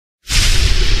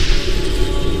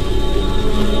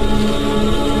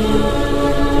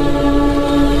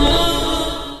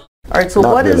All right, so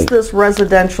Not what really. is this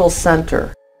residential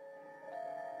center?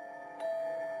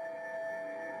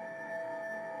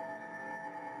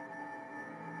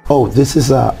 Oh, this is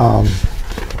a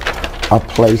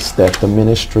place that the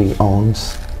ministry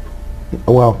owns.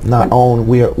 Well, not own.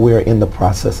 We're in the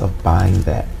process of buying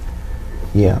that.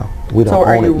 Yeah, we don't So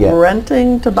are own you it yet.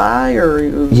 renting to buy, or are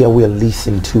you? Yeah, we're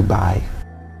leasing to buy.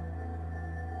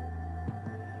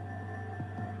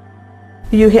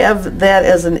 You have that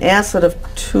as an asset of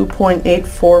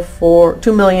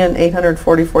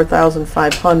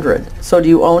 $2,844,500. So do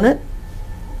you own it?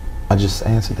 I just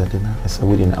answered that, didn't I? I said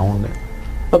we didn't own it.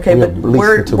 Okay, We're but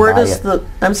leasing to where buy does it. the?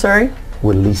 I'm sorry.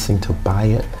 We're leasing to buy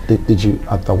it. Did you?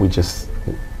 I thought we just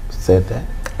said that.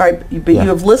 All right, but Yeah. you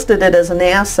have listed it as an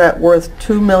asset worth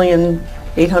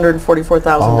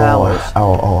 $2,844,000.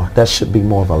 Oh, that should be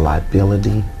more of a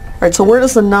liability. All right, so where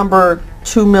does the number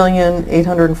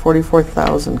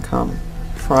 $2,844,000 come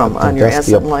from on your That's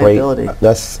the asset and liability?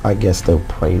 That's, I guess, the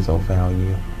appraisal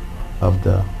value of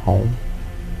the home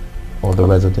or the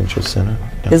residential center.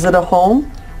 Yeah. Is it a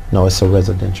home? No, it's a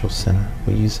residential center.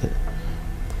 We use it.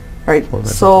 All right,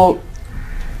 so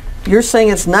you're saying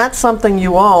it's not something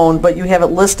you own, but you have it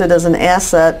listed as an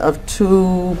asset of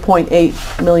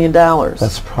 $2.8 million.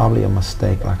 That's probably a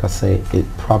mistake. Like I say, it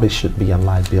probably should be a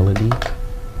liability.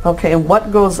 Okay, and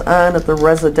what goes on at the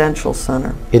residential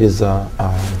center? It is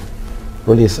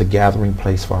really it's a gathering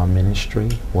place for our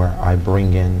ministry where I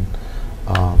bring in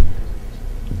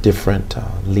different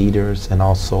leaders and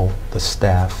also the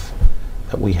staff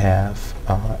that we have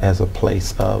as a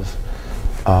place of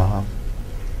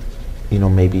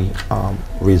maybe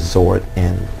resort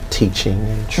and teaching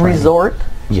and training. Resort?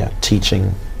 Yeah,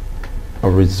 teaching. A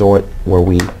resort where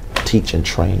we teach and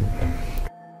train.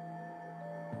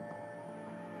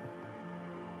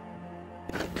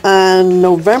 On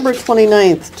November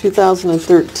 29th,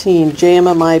 2013,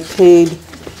 JMMI paid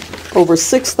over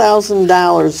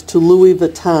 $6,000 to Louis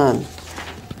Vuitton.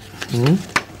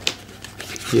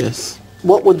 Yes.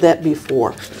 What would that be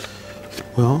for?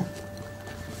 Well,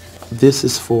 this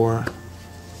is for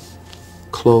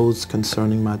clothes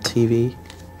concerning my TV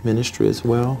ministry as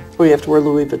well. Or you have to wear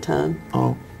Louis Vuitton?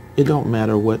 Oh, it don't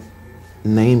matter what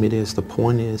name it is. The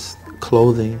point is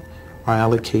clothing are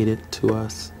allocated to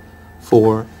us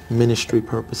for ministry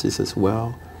purposes as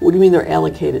well. What do you mean they're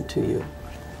allocated to you?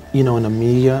 You know, in a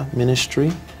media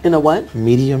ministry. In a what?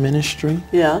 Media ministry.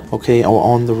 Yeah. Okay, or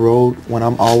on the road when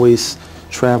I'm always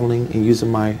traveling and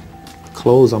using my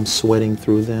clothes, I'm sweating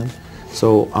through them.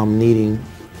 So I'm needing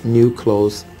new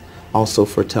clothes also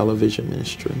for television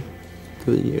ministry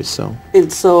through the years. So.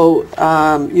 And so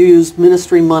you use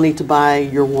ministry money to buy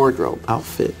your wardrobe?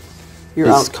 Outfit. Your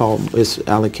It's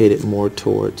allocated more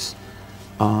towards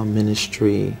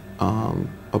ministry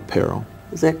apparel.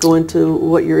 Does that go into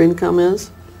what your income is?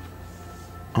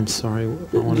 I'm sorry.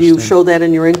 Do you show that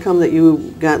in your income that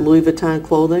you got Louis Vuitton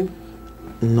clothing?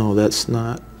 No, that's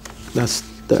not.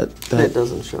 That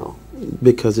doesn't show.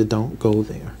 Because it don't go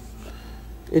there.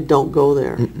 It don't go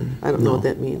there. I don't know no. what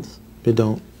that means. It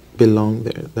don't belong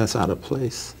there. That's out of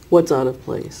place. What's out of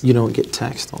place? You don't get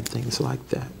taxed on things like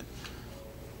that.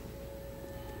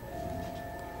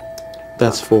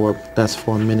 That's for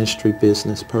ministry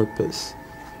business purpose.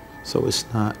 So it's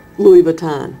not Louis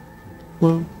Vuitton.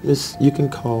 Well, you can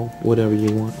call whatever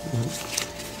you want.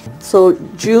 So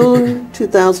June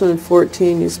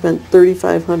 2014, you spent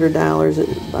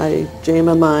 $3,500 by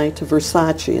JMMI to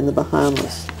Versace in the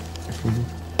Bahamas.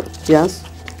 Yes?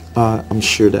 I'm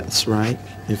sure that's right.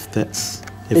 If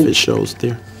it shows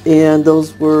there. And that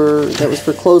was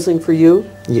for clothing for you?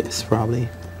 Yes, probably.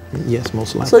 Yes,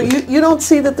 most likely. So you don't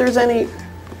see that there's any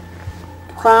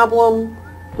problem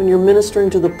when you're ministering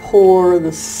to the poor,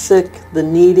 the sick, the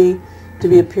needy, to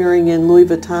be appearing in Louis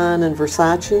Vuitton and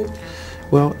Versace?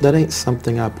 Well, that ain't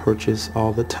something I purchase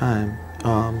all the time.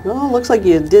 No, it looks like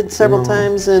you did several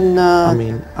times in... I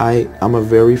mean, I'm a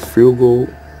very frugal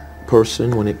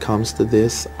person when it comes to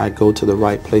this. I go to the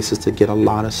right places to get a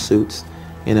lot of suits.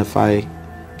 And if I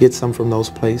get some from those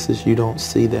places, you don't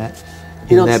see that.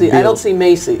 I don't see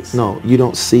Macy's. No, you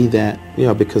don't see that,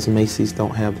 because Macy's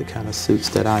don't have the kind of suits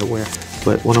that I wear.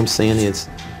 But what I'm saying is,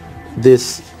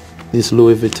 this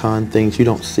Louis Vuitton things, you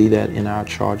don't see that in our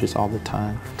charges all the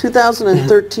time.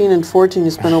 2013 and 14,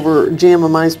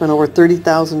 JMMI spent over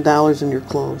 $30,000 in your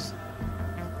clothes.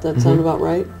 Does that sound about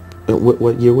right?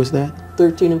 What year was that?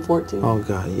 13 and 14. Oh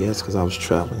God, yes, because I was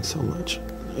traveling so much,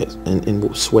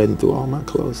 and sweating through all my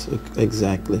clothes.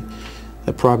 Exactly.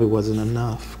 That probably wasn't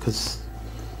enough, because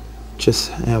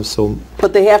just have so...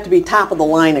 But they have to be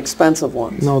top-of-the-line expensive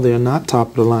ones. No, they're not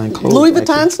top-of-the-line clothes. Louis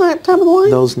Vuitton's not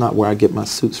top-of-the-line? Those not where I get my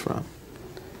suits from.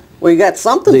 Well, you got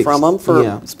something from them for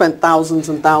yeah. spent thousands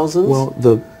and thousands. Well,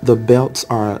 the belts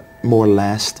are more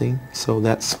lasting, so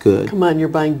that's good. Come on, you're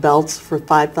buying belts for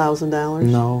 $5,000?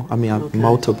 No, I mean Okay.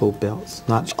 multiple belts,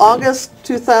 not August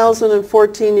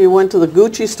 2014, you went to the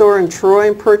Gucci store in Troy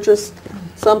and purchased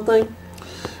something?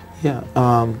 Yeah,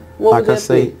 What like would I that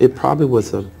say, be? it probably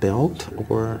was a belt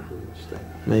or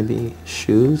maybe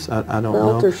shoes. I don't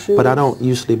Belt know. or shoes? But I don't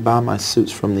usually buy my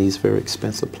suits from these very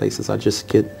expensive places. I just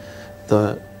get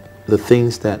the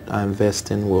things that I invest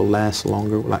in will last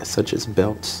longer, like such as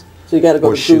belts. So you got to go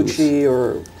Or to shoes. Gucci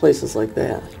or places like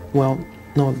that. Well,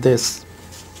 no,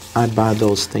 I buy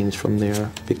those things from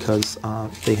there because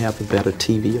they have a better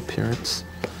TV appearance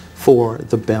for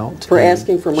the belt. For and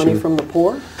asking for money shoe. from the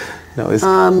poor? No, it's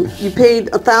You paid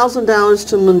 $1,000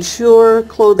 to Monsieur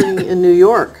Clothing in New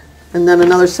York, and then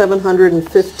another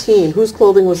 $715. Whose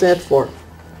clothing was that for?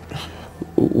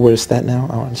 where's that now?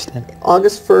 I don't understand.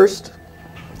 August 1st,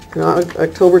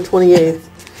 October 28th,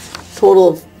 total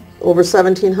of over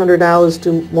 $1,700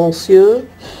 to Monsieur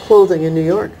Clothing in New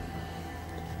York.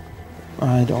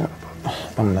 I don't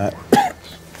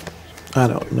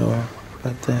know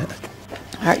about that.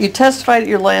 All right, you testified at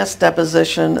your last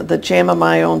deposition that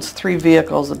JMMI owns 3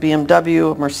 vehicles, a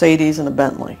BMW, a Mercedes, and a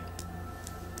Bentley.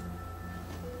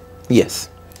 Yes.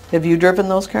 Have you driven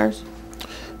those cars?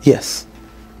 Yes.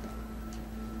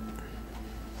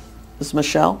 Is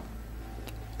Michelle?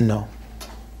 No.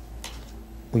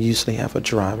 We usually have a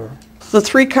driver. The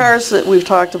 3 cars that we've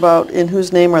talked about, in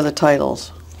whose name are the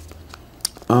titles?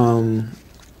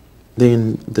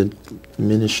 Then the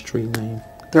ministry name.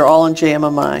 They're all in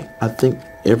JMMI. I think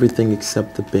everything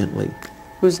except the Bentley.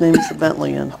 Whose name is the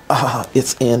Bentley in?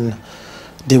 It's in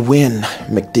DeWin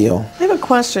McDill. I have a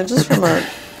question, just from a,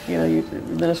 you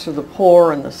minister the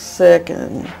poor and the sick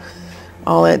and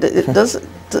all that. Isn't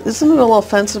it a little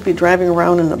offensive to be driving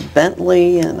around in a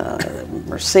Bentley and a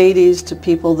Mercedes to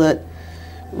people that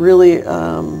really,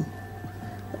 are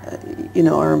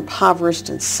impoverished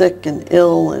and sick and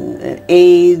ill and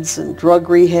AIDS and drug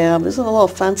rehab? Isn't it a little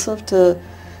offensive to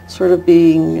sort of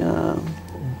being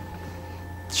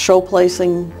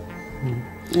show-placing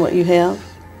what you have?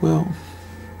 Well,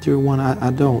 dear one,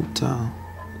 I don't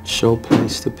show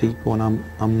place to people, and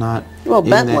I'm not in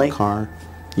Bentley. that car.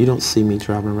 You don't see me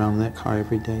driving around in that car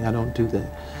every day. I don't do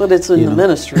that. But it's in You the know.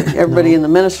 ministry. Everybody No. in the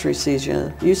ministry sees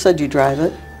you. You said you drive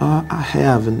it. I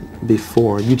haven't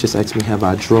before. You just asked me have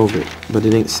I drove it, but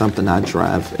it ain't something I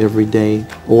drive every day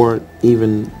or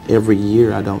even every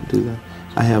year. I don't do that.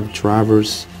 I have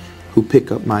drivers who pick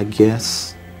up my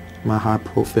guests, my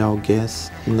high-profile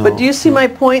guests. No. But do you see my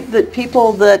point that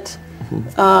people that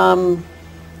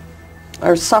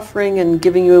are suffering and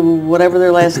giving you whatever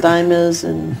their last dime is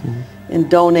and in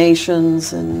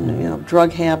donations and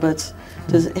drug habits,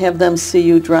 to have them see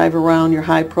you drive around your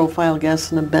high-profile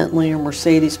guests in a Bentley or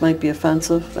Mercedes might be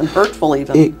offensive and hurtful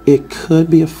even? It could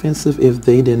be offensive if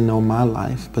they didn't know my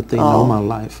life, but they know my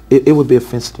life. It would be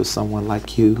offensive to someone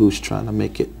like you who's trying to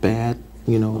make it bad,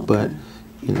 but,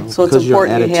 So it's because your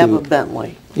important you have a attitude,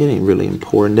 Bentley. it ain't really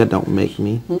important. That don't make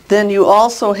me. Then you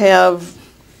also have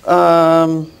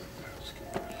a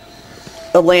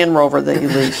Land Rover that you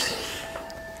lease.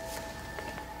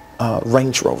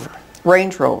 Range Rover.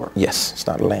 Range Rover. Yes, it's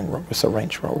not a Land Rover. It's a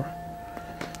Range Rover.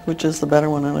 Which is the better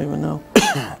one? I don't even know.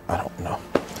 I don't know.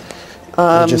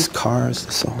 They're just cars,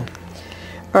 that's all.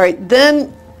 All right,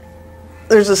 then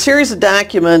there's a series of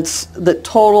documents that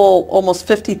total almost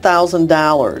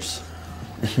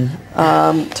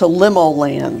 $50,000 to Limo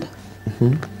Land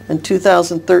in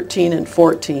 2013 and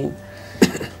 14.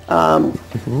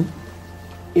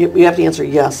 You have to answer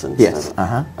yes. Yes,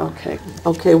 Okay.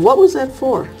 Okay, what was that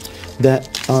for? That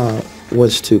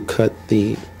was to cut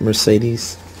the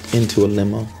Mercedes into a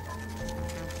limo.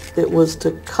 It was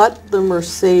to cut the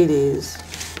Mercedes.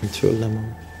 Into a limo.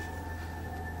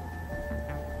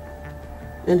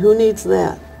 And who needs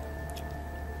that?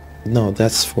 No,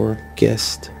 that's for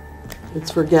guests. It's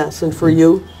for guests. And for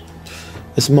you?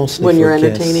 It's mostly When for you're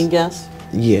guests. entertaining guests?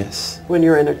 Yes. When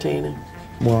you're entertaining.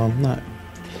 Well, I'm not.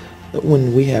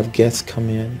 When we have guests come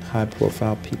in,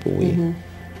 high-profile people, we You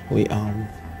we have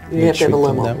to have a treat them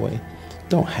limo. that way.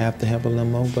 Don't have to have a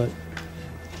limo, but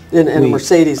In a We-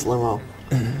 Mercedes limo.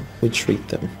 we treat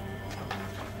them.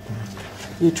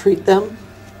 You treat them?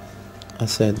 I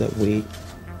said that we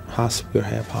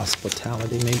have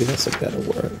hospitality. Maybe that's a better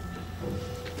word.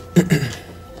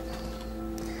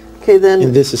 Okay, then.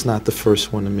 And this is not the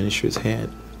first one the ministry has had.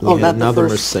 We Oh, had not the another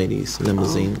first. Mercedes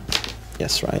limousine.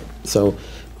 Yes, right. So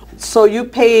So you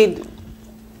paid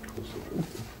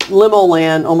Limo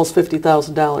Land almost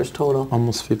 $50,000 total.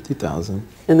 almost 50,000.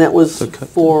 And that was To cut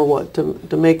for what?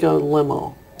 To make a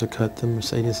limo? to cut the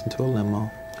Mercedes into a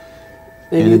limo.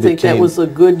 And you think that was a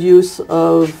good use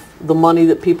of the money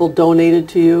that people donated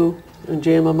to you in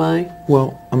JMMI?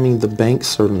 Well, I mean, the banks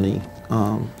certainly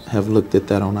have looked at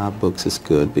that on our books as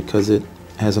good because it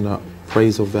has an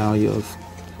appraisal value of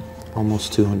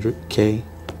almost $200K,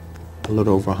 a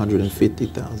little over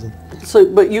 $150,000. So,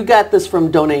 but you got this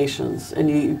from donations, and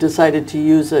you decided to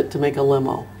use it to make a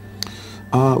limo.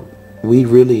 We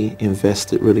really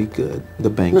invested really good.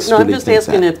 The banks. No, really I'm just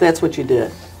asking if that's what you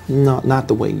did. No, not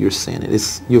the way you're saying it.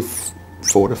 It's you're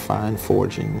fortifying,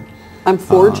 forging. I'm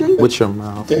forging? With your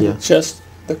mouth. Yeah. Just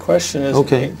the question is,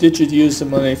 okay. Did you use the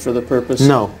money for the purpose?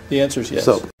 No. The answer is yes.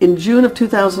 So, in June of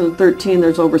 2013,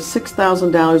 there's over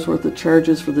 $6,000 worth of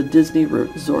charges for the Disney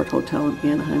Resort Hotel in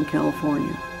Anaheim,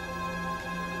 California.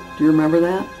 Do you remember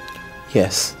that?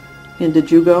 yes. And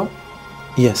did you go?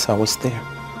 Yes, I was there.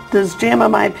 Does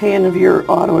JMMI pay any of your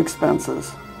auto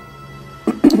expenses?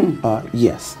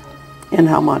 Yes. And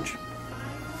how much?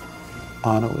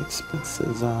 Auto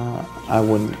expenses. I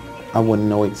wouldn't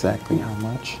know exactly how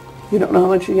much. You don't know how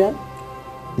much you get?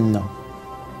 No.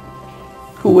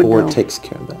 Who the would board know? takes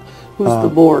care of that. Who's the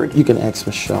board? You can ask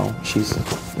Michelle. She's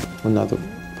another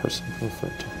person to refer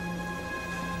to.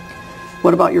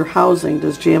 What about your housing?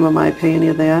 Does JMMI pay any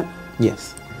of that?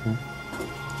 Yes.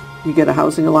 You get a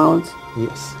housing allowance?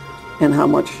 Yes. And how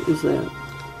much is that?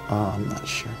 I'm not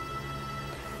sure.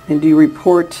 And do you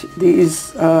report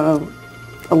these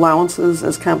allowances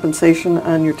as compensation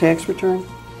on your tax return?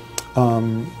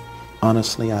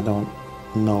 Honestly, I don't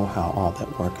know how all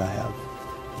that work. I have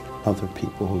other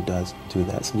people who do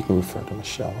that, so you can refer to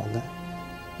Michelle on that.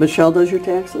 Michelle does your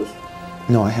taxes?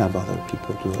 No, I have other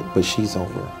people do it, but she's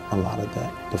over a lot of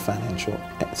that, the financial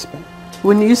aspect.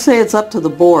 When you say it's up to the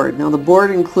board, now the board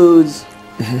includes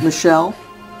Michelle,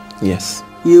 Yes.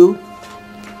 you,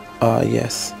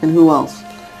 Yes. and who else?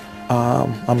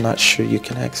 I'm not sure. You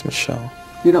can ask Michelle.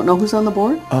 You don't know who's on the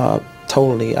board?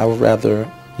 Totally. I would rather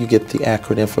you get the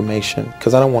accurate information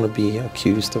because I don't want to be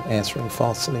accused of answering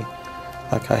falsely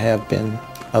like I have been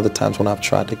other times when I've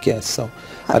tried to guess. So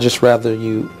I just rather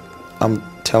I'm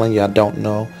telling you I don't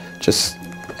know. Just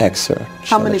ask her.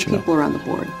 How many people are on the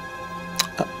board?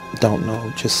 Don't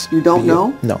know. Just you don't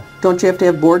know? No. Don't you have to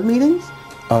have board meetings?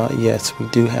 Yes, we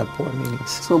do have board meetings.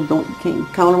 So can you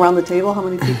count around the table how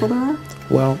many people there are?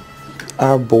 Well,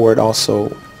 our board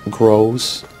also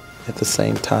grows at the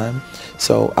same time.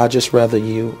 So I just rather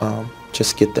you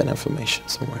just get that information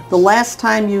somewhere else. The last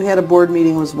time you had a board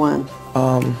meeting was when?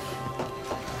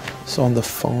 So on the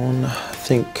phone, I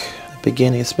think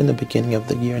it's been the beginning of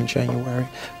the year in January.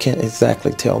 Can't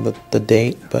exactly tell the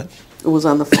date, but it was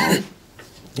on the phone.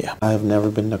 Yeah. I have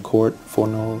never been to court for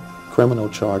no criminal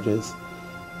charges.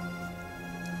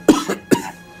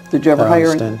 Did you ever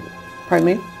hire pardon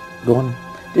me? Go on.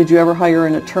 Did you ever hire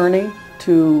an attorney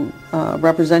to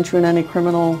represent you in any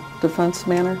criminal defense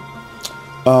manner?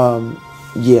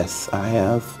 Yes, I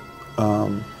have.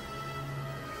 And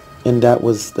that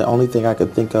was the only thing I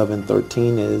could think of in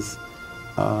 13 is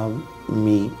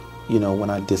me, when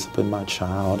I disciplined my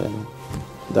child, and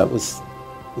that was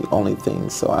the only thing.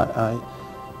 So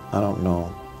I don't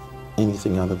know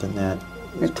anything other than that.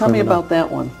 Tell me about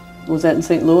that one. Was that in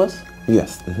St. Louis?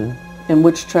 Yes. Mm-hmm. And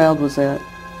which child was that?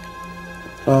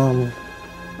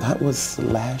 That was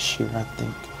last year, I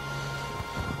think,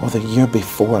 or the year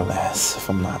before last, if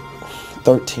I'm not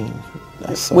 13.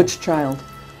 So, which child?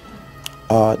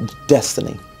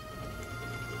 Destiny.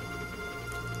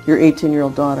 Your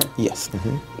 18-year-old daughter? Yes.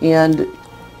 Mm-hmm. And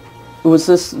was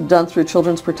this done through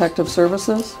Children's Protective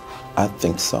Services? I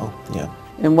think so, yeah.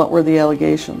 And what were the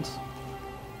allegations?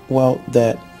 Well,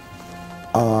 that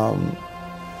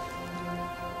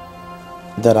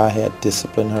I had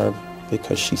disciplined her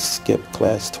because she skipped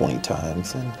class 20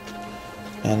 times,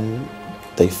 and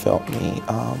they felt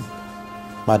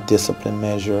my discipline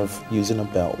measure of using a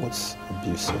belt was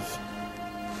abusive.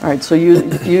 All right, so you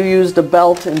used a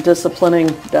belt in disciplining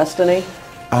Destiny?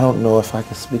 I don't know if I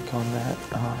can speak on that.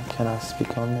 Can I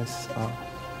speak on this?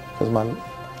 Because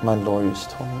my lawyers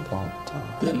told me don't.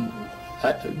 Then,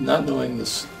 not knowing the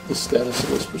status of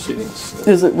those proceedings.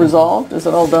 Is it resolved? Is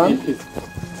it all done?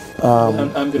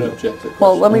 I'm going to object to the question.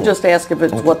 Well, let me just ask if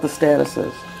it's what the status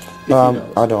is.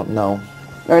 I don't know.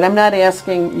 All right, I'm not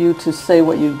asking you to say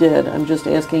what you did. I'm just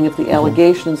asking if the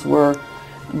allegations were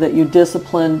that you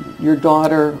disciplined your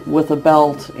daughter with a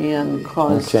belt and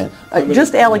caused... Okay.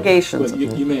 Just allegations. But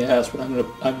you may ask, but I'm going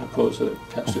to pose a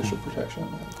constitutional protection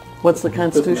on that. What's the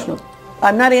constitutional?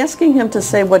 I'm not asking him to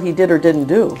say what he did or didn't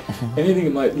do. Anything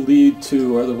that might lead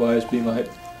to or otherwise be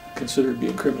considered to be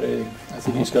incriminating, I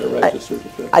think he's got a right to assert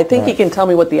defense. I think he can tell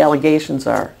me what the allegations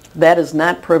are. That is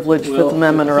not privileged, Fifth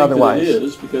Amendment or otherwise. Well, I think that it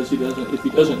is, because he doesn't, if he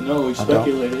doesn't know, he's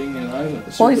speculating, and I'm going to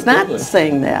assert Well, he's the not privilege.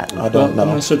 saying that. I don't I'm know.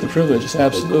 going to assert the privilege. It's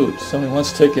absolute. If somebody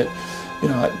wants to take it, you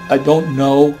know, I don't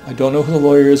know. I don't know who the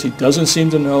lawyer is. He doesn't seem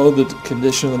to know the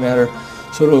condition of the matter.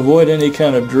 So to avoid any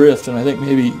kind of drift, and I think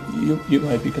maybe you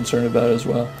might be concerned about it as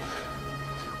well.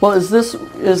 Well, is this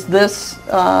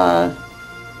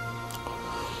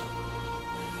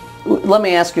let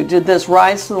me ask you, did this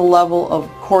rise to the level of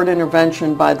court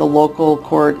intervention by the local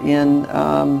court in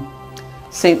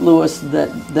St. Louis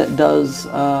that does...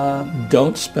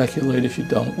 Don't speculate if you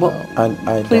don't know.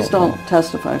 I Please don't know.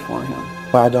 testify for him.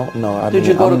 Well, I don't know. Did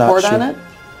you go to court on it?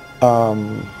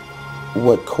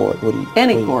 What court? What do you?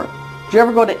 Any court. Did you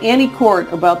ever go to any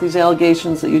court about these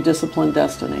allegations that you disciplined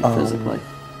Destiny physically?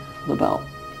 LaBelle.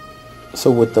 So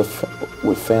would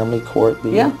would family court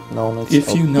be Yeah. known as?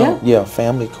 If you know. Yeah,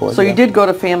 family court. So yeah. you did go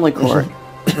to family court?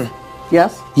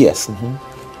 Yes? Yes.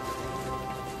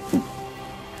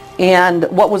 And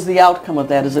what was the outcome of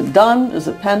that? Is it done? Is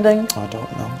it pending? I don't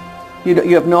know.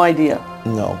 You have no idea?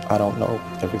 No, I don't know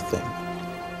everything.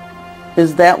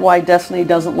 Is that why Destiny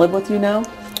doesn't live with you now?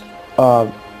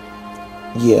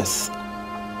 Yes.